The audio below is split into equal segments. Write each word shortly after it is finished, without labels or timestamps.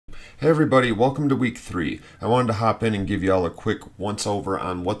Hey everybody, welcome to week 3. I wanted to hop in and give you all a quick once over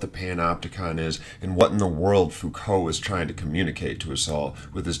on what the Panopticon is and what in the world Foucault is trying to communicate to us all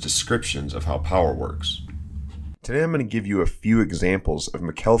with his descriptions of how power works. Today I'm going to give you a few examples of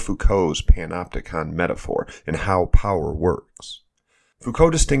Michel Foucault's Panopticon metaphor and how power works. Foucault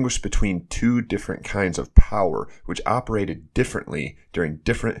distinguished between two different kinds of power which operated differently during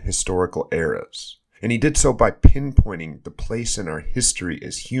different historical eras. And he did so by pinpointing the place in our history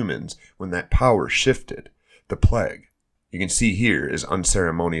as humans when that power shifted, the plague. You can see here is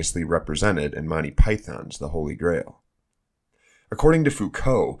unceremoniously represented in Monty Python's The Holy Grail. According to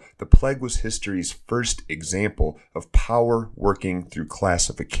Foucault, the plague was history's first example of power working through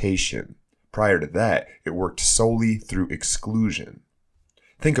classification. Prior to that, it worked solely through exclusion.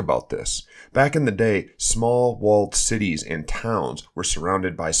 Think about this. Back in the day, small walled cities and towns were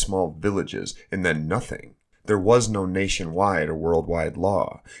surrounded by small villages and then nothing. There was no nationwide or worldwide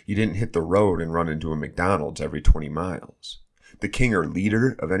law. You didn't hit the road and run into a McDonald's every 20 miles. The king or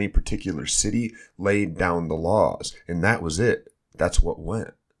leader of any particular city laid down the laws, and that was it. That's what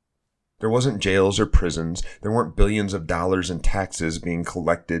went. There wasn't jails or prisons. There weren't billions of dollars in taxes being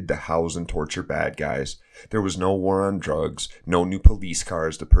collected to house and torture bad guys. There was no war on drugs, no new police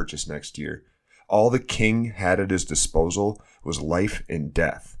cars to purchase next year. All the king had at his disposal was life and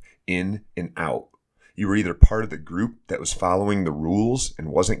death, in and out. You were either part of the group that was following the rules and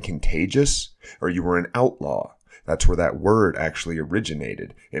wasn't contagious, or you were an outlaw. That's where that word actually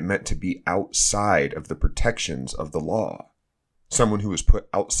originated. It meant to be outside of the protections of the law. Someone who was put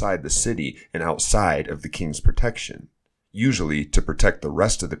outside the city and outside of the king's protection, usually to protect the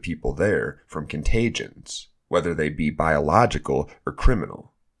rest of the people there from contagions, whether they be biological or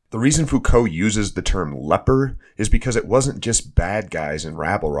criminal. The reason Foucault uses the term leper is because it wasn't just bad guys and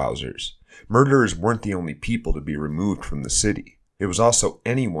rabble-rousers. Murderers weren't the only people to be removed from the city. It was also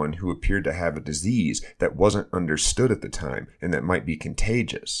anyone who appeared to have a disease that wasn't understood at the time and that might be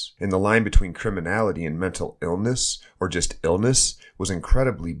contagious. And the line between criminality and mental illness, or just illness, was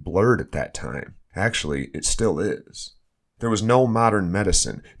incredibly blurred at that time. Actually, it still is. There was no modern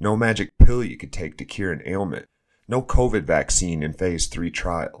medicine, no magic pill you could take to cure an ailment, no COVID vaccine in phase 3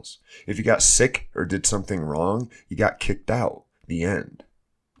 trials. If you got sick or did something wrong, you got kicked out. The end.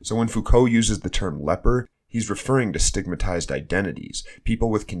 So when Foucault uses the term leper, he's referring to stigmatized identities, people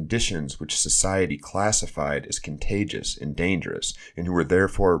with conditions which society classified as contagious and dangerous, and who were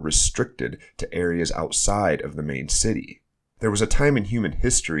therefore restricted to areas outside of the main city. There was a time in human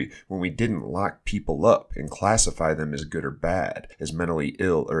history when we didn't lock people up and classify them as good or bad, as mentally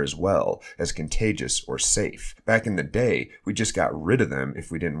ill or as well, as contagious or safe. Back in the day, we just got rid of them if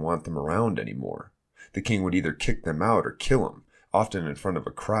we didn't want them around anymore. The king would either kick them out or kill them, often in front of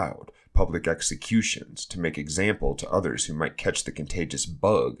a crowd. Public executions to make example to others who might catch the contagious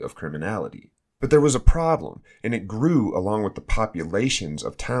bug of criminality. But there was a problem, and it grew along with the populations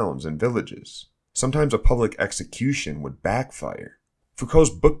of towns and villages. Sometimes a public execution would backfire. Foucault's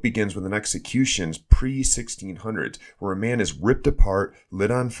book begins with an execution pre-1600s where a man is ripped apart,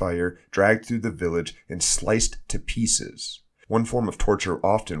 lit on fire, dragged through the village, and sliced to pieces. One form of torture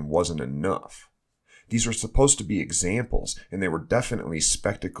often wasn't enough. These were supposed to be examples, and they were definitely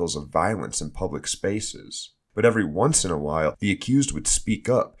spectacles of violence in public spaces. But every once in a while, the accused would speak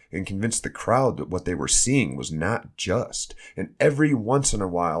up and convince the crowd that what they were seeing was not just. And every once in a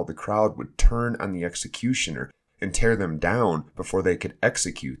while, the crowd would turn on the executioner and tear them down before they could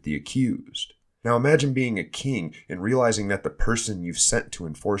execute the accused. Now imagine being a king and realizing that the person you've sent to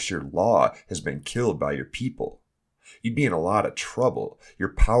enforce your law has been killed by your people. You'd be in a lot of trouble. Your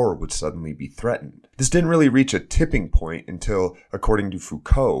power would suddenly be threatened. This didn't really reach a tipping point until, according to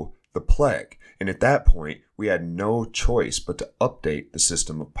Foucault, the plague. And at that point, we had no choice but to update the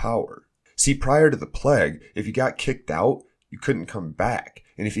system of power. See, prior to the plague, if you got kicked out, you couldn't come back.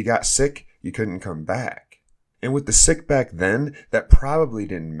 And if you got sick, you couldn't come back. And with the sick back then, that probably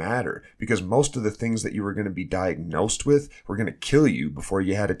didn't matter because most of the things that you were going to be diagnosed with were going to kill you before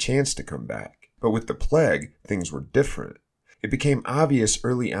you had a chance to come back. But with the plague, things were different. It became obvious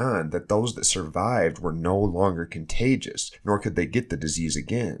early on that those that survived were no longer contagious, nor could they get the disease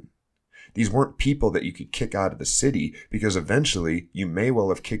again. These weren't people that you could kick out of the city because eventually you may well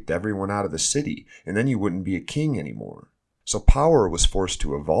have kicked everyone out of the city, and then you wouldn't be a king anymore. So power was forced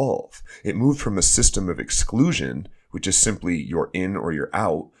to evolve. It moved from a system of exclusion, which is simply you're in or you're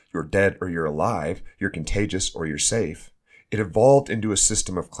out, you're dead or you're alive, you're contagious or you're safe. It evolved into a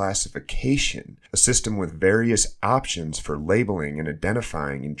system of classification, a system with various options for labeling and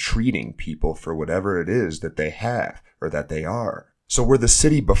identifying and treating people for whatever it is that they have or that they are. So where the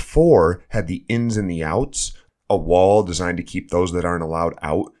city before had the ins and the outs, A wall designed to keep those that aren't allowed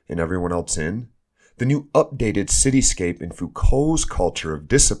out and everyone else in? The new updated cityscape in Foucault's culture of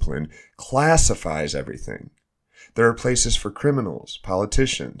discipline classifies everything. There are places for criminals,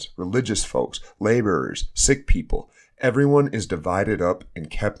 politicians, religious folks, laborers, sick people. Everyone is divided up and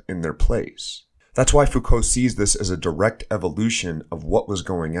kept in their place. That's why Foucault sees this as a direct evolution of what was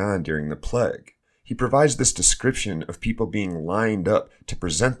going on during the plague. He provides this description of people being lined up to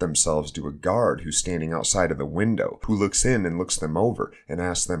present themselves to a guard who's standing outside of the window, who looks in and looks them over and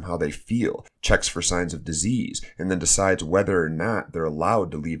asks them how they feel, checks for signs of disease, and then decides whether or not they're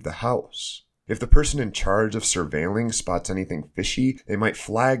allowed to leave the house. If the person in charge of surveilling spots anything fishy, they might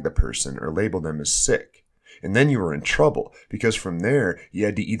flag the person or label them as sick. And then you were in trouble, because from there, you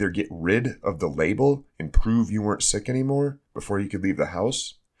had to either get rid of the label and prove you weren't sick anymore before you could leave the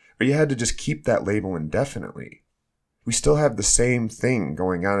house, or you had to just keep that label indefinitely. We still have the same thing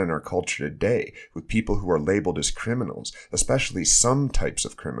going on in our culture today with people who are labeled as criminals, especially some types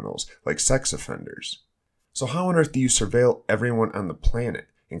of criminals, like sex offenders. So how on earth do you surveil everyone on the planet,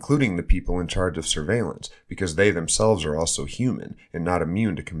 including the people in charge of surveillance, because they themselves are also human and not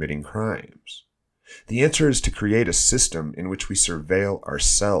immune to committing crimes? The answer is to create a system in which we surveil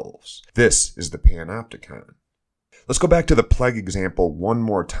ourselves. This is the Panopticon. Let's go back to the plague example one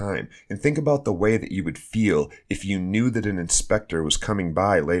more time and think about the way that you would feel if you knew that an inspector was coming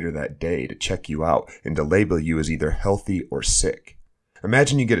by later that day to check you out and to label you as either healthy or sick.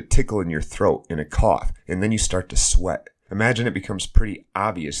 Imagine you get a tickle in your throat and a cough, and then you start to sweat. Imagine it becomes pretty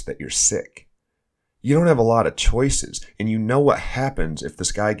obvious that you're sick. You don't have a lot of choices, and you know what happens if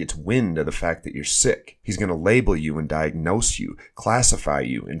this guy gets wind of the fact that you're sick. He's going to label you and diagnose you, classify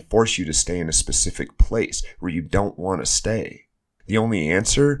you, and force you to stay in a specific place where you don't want to stay. The only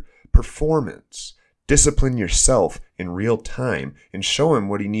answer? Performance. Discipline yourself in real time and show him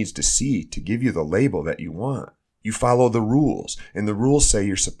what he needs to see to give you the label that you want. You follow the rules, and the rules say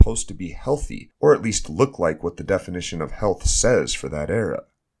you're supposed to be healthy, or at least look like what the definition of health says for that era.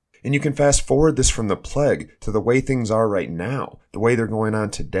 And you can fast forward this from the plague to the way things are right now, the way they're going on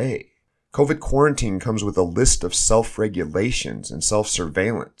today. COVID quarantine comes with a list of self-regulations and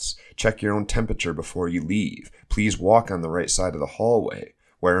self-surveillance. Check your own temperature before you leave. Please walk on the right side of the hallway.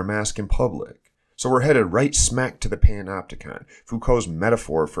 Wear a mask in public. So we're headed right smack to the Panopticon, Foucault's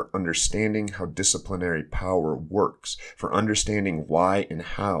metaphor for understanding how disciplinary power works, for understanding why and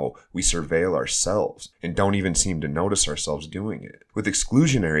how we surveil ourselves and don't even seem to notice ourselves doing it. With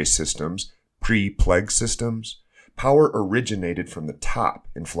exclusionary systems, pre-plague systems, power originated from the top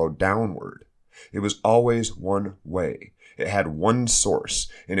and flowed downward. It was always one way. It had one source,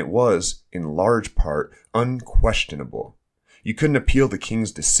 and it was, in large part, unquestionable. You couldn't appeal the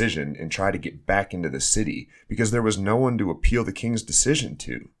king's decision and try to get back into the city because there was no one to appeal the king's decision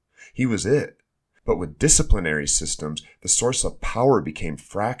to. He was it. But with disciplinary systems, the source of power became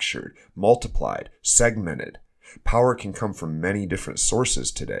fractured, multiplied, segmented. Power can come from many different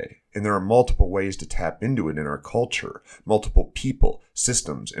sources today, and there are multiple ways to tap into it in our culture, multiple people,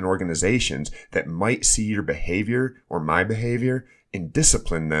 systems, and organizations that might see your behavior or my behavior and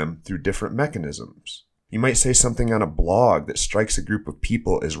discipline them through different mechanisms. You might say something on a blog that strikes a group of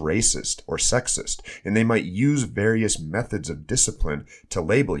people as racist or sexist, and they might use various methods of discipline to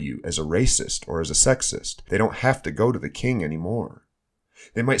label you as a racist or as a sexist. They don't have to go to the king anymore.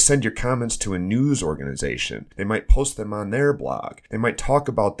 They might send your comments to a news organization. They might post them on their blog. They might talk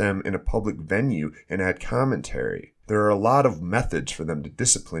about them in a public venue and add commentary. There are a lot of methods for them to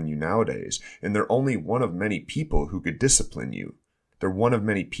discipline you nowadays, and they're only one of many people who could discipline you. They're one of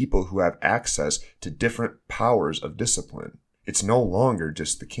many people who have access to different powers of discipline. It's no longer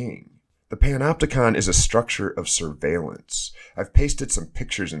just the king. The Panopticon is a structure of surveillance. I've pasted some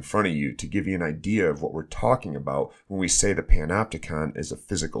pictures in front of you to give you an idea of what we're talking about when we say the Panopticon is a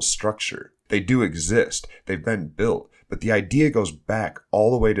physical structure. They do exist, they've been built, but the idea goes back all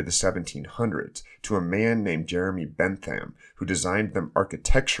the way to the 1700s to a man named Jeremy Bentham who designed them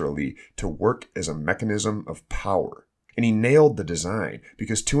architecturally to work as a mechanism of power. And he nailed the design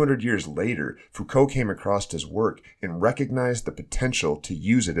because 200 years later, Foucault came across his work and recognized the potential to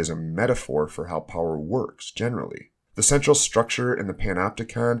use it as a metaphor for how power works generally. The central structure in the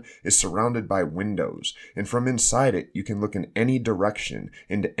Panopticon is surrounded by windows, and from inside it, you can look in any direction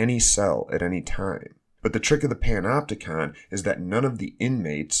into any cell at any time. But the trick of the Panopticon is that none of the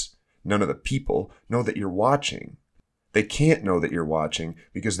inmates, none of the people, know that you're watching. They can't know that you're watching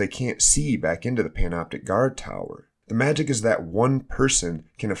because they can't see back into the Panoptic Guard Tower. The magic is that one person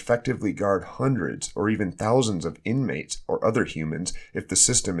can effectively guard hundreds or even thousands of inmates or other humans if the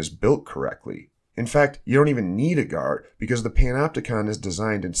system is built correctly. In fact, you don't even need a guard because the Panopticon is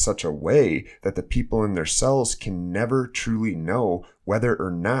designed in such a way that the people in their cells can never truly know whether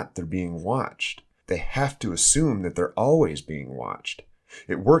or not they're being watched. They have to assume that they're always being watched.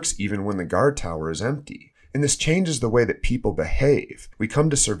 It works even when the guard tower is empty. And this changes the way that people behave. We come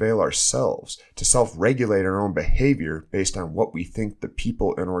to surveil ourselves, to self-regulate our own behavior based on what we think the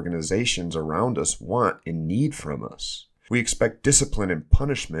people and organizations around us want and need from us. We expect discipline and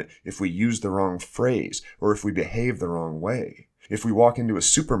punishment if we use the wrong phrase or if we behave the wrong way. If we walk into a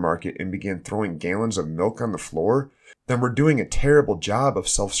supermarket and begin throwing gallons of milk on the floor, then we're doing a terrible job of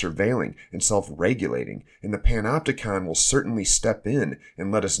self-surveilling and self-regulating, and the Panopticon will certainly step in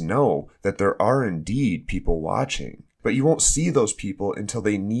and let us know that there are indeed people watching. But you won't see those people until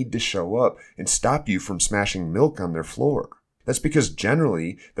they need to show up and stop you from smashing milk on their floor. That's because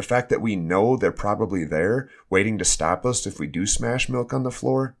generally, the fact that we know they're probably there, waiting to stop us if we do smash milk on the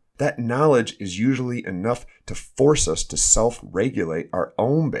floor, that knowledge is usually enough to force us to self-regulate our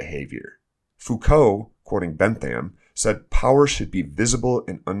own behavior. Foucault, quoting Bentham, said power should be visible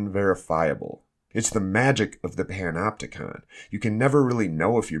and unverifiable. It's the magic of the Panopticon. You can never really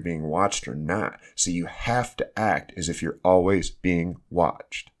know if you're being watched or not, so you have to act as if you're always being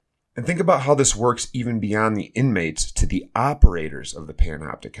watched. And think about how this works even beyond the inmates to the operators of the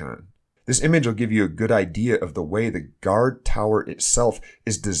Panopticon. This image will give you a good idea of the way the guard tower itself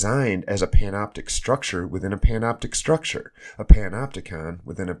is designed as a panoptic structure within a panoptic structure, a panopticon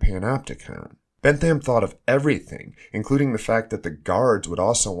within a panopticon. Bentham thought of everything, including the fact that the guards would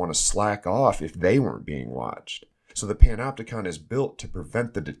also want to slack off if they weren't being watched. So the Panopticon is built to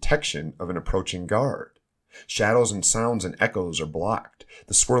prevent the detection of an approaching guard. Shadows and sounds and echoes are blocked.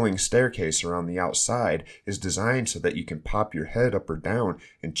 The swirling staircase around the outside is designed so that you can pop your head up or down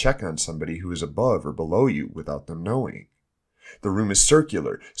and check on somebody who is above or below you without them knowing. The room is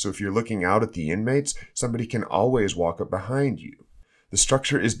circular, so if you're looking out at the inmates, somebody can always walk up behind you. The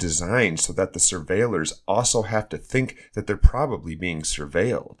structure is designed so that the surveillors also have to think that they're probably being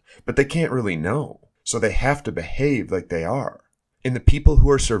surveilled, but they can't really know, so they have to behave like they are. And the people who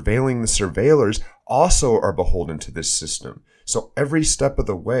are surveilling the surveillors also are beholden to this system. So every step of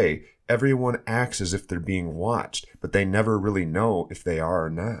the way, everyone acts as if they're being watched, but they never really know if they are or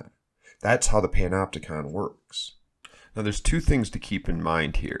not. That's how the Panopticon works. Now there's two things to keep in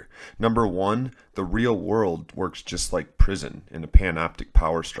mind here. Number one, the real world works just like prison in a panoptic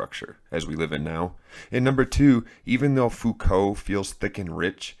power structure, as we live in now. And number two, even though Foucault feels thick and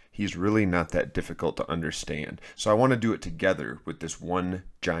rich, he's really not that difficult to understand. So I want to do it together with this one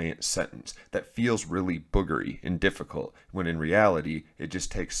giant sentence that feels really boogery and difficult, when in reality, it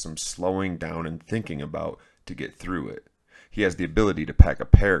just takes some slowing down and thinking about to get through it. He has the ability to pack a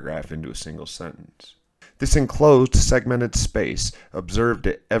paragraph into a single sentence. This enclosed, segmented space, observed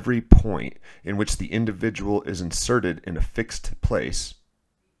at every point in which the individual is inserted in a fixed place,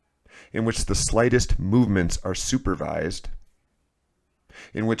 in which the slightest movements are supervised,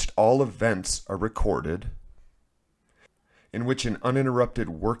 in which all events are recorded, in which an uninterrupted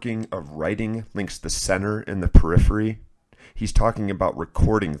working of writing links the center and the periphery. He's talking about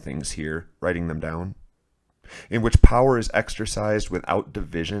recording things here, writing them down. In which power is exercised without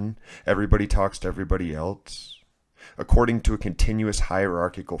division, everybody talks to everybody else, according to a continuous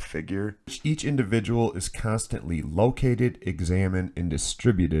hierarchical figure. Each individual is constantly located, examined, and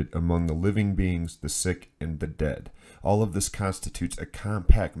distributed among the living beings, the sick, and the dead. All of this constitutes a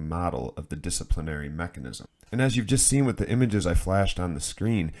compact model of the disciplinary mechanism. And as you've just seen with the images I flashed on the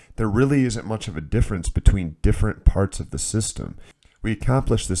screen, there really isn't much of a difference between different parts of the system. We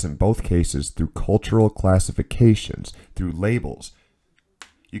accomplish this in both cases through cultural classifications, through labels.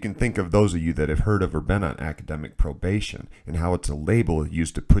 You can think of those of you that have heard of or been on academic probation and how it's a label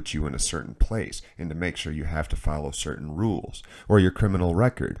used to put you in a certain place and to make sure you have to follow certain rules. Or your criminal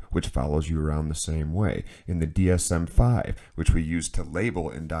record, which follows you around the same way. In the DSM-5, which we use to label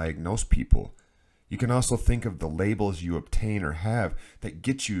and diagnose people. You can also think of the labels you obtain or have that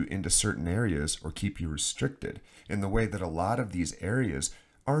get you into certain areas or keep you restricted, in the way that a lot of these areas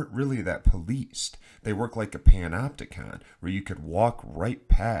aren't really that policed. They work like a panopticon, where you could walk right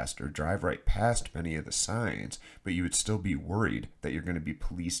past or drive right past many of the signs, but you would still be worried that you're going to be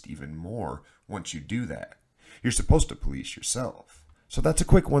policed even more once you do that. You're supposed to police yourself. So that's a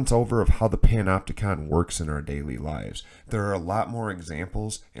quick once-over of how the Panopticon works in our daily lives. There are a lot more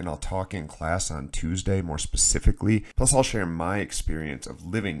examples, and I'll talk in class on Tuesday more specifically. Plus, I'll share my experience of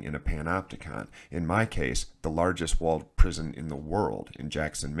living in a Panopticon. In my case, the largest walled prison in the world in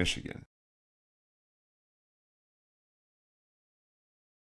Jackson, Michigan.